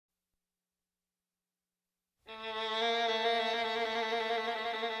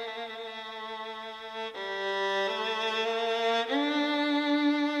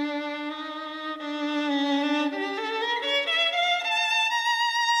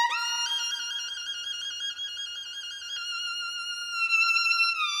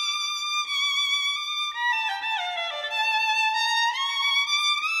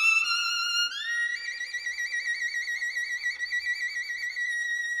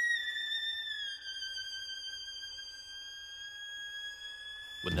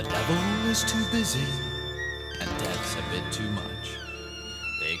When the devil is too busy and death's a bit too much,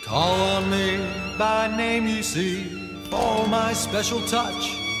 they call on me by name, you see, for my special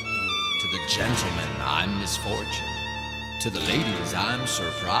touch. To the gentlemen I'm misfortune, to the ladies I'm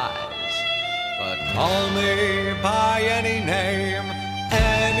surprise, but call me by any name,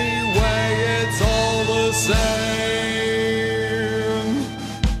 anyway it's all the same.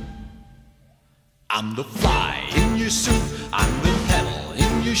 I'm the fly in your soup, I'm the pebble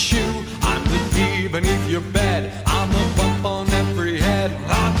in your shoe, I'm the bee beneath your bed, I'm the bump on every head,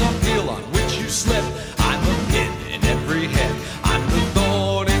 I'm the peel on which you slip, I'm the pin in every head, I'm the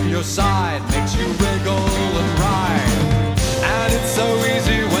thorn in your side, makes you wriggle and writhe. And it's so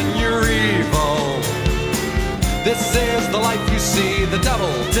easy when you're evil. This is the life you see, the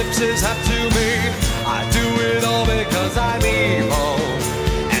devil tips his hat to me. I do it all because I'm evil,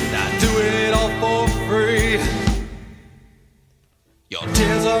 and I do it all for free. Your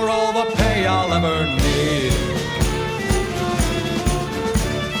tears are all the pay I'll ever need.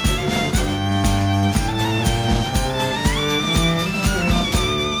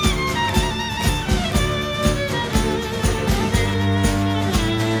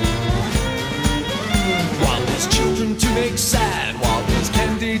 While there's children to make sad, while there's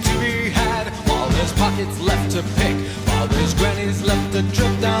candy to be had, while there's pockets left to pick, while there's grannies left to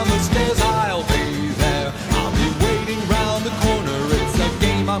trip down the stairs, I'll be there. I'll be waiting round the corner.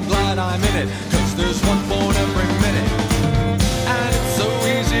 I'm glad I'm in it, 'cause there's one born every minute. And it's so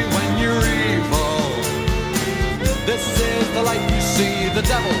easy when you're evil. This is the life you see, the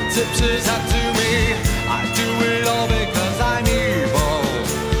devil tips his hat to me. I do it all because I'm evil,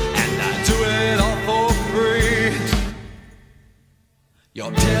 and I do it all for free.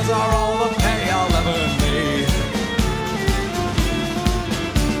 Your tears are all the pay I'll ever need.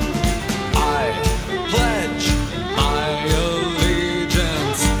 I pledge my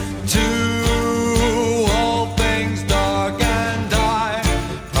allegiance to all things dark, and I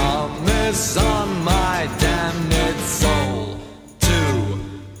promise on my damned soul to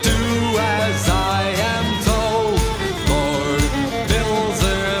do as I am told. Lord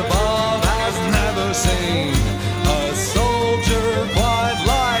Beelzebub has never seen a soldier quite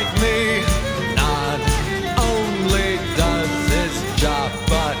like me. Not only does his job,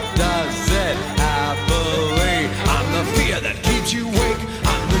 but does it happily. I'm the fear that keeps you awake,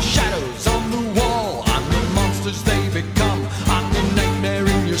 I'm the shadows on the wall, I'm the monsters they become, I'm the nightmare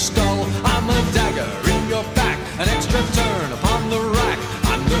in your skull, I'm a dagger in your back, an extra turn upon the rack,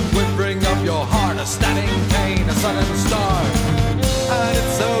 I'm the quivering of your heart, a stabbing pain, a sudden start. And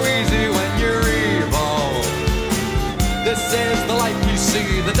it's so easy when you're evil. This is the life you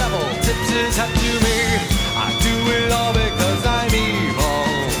see, the devil tips his hat to me. I do it all because I'm evil,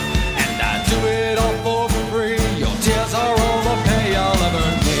 and I do it all for free. Your tears are all the pay I'll ever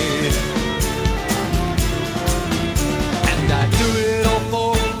need, and I do it all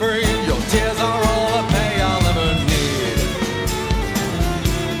for free. Your tears are all the pay I'll ever need,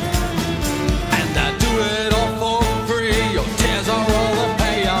 and I do it all for free. Your tears are all the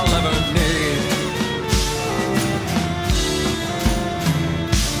pay I'll ever need.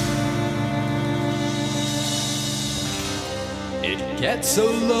 It gets so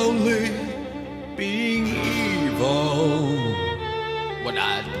lonely being evil. What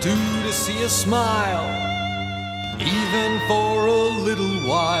I'd do to see a smile, even for a little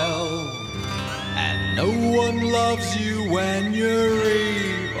while. And no one loves you when you're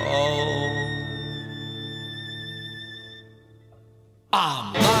evil.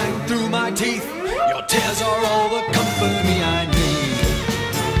 I'm lying through my teeth, your tears are all the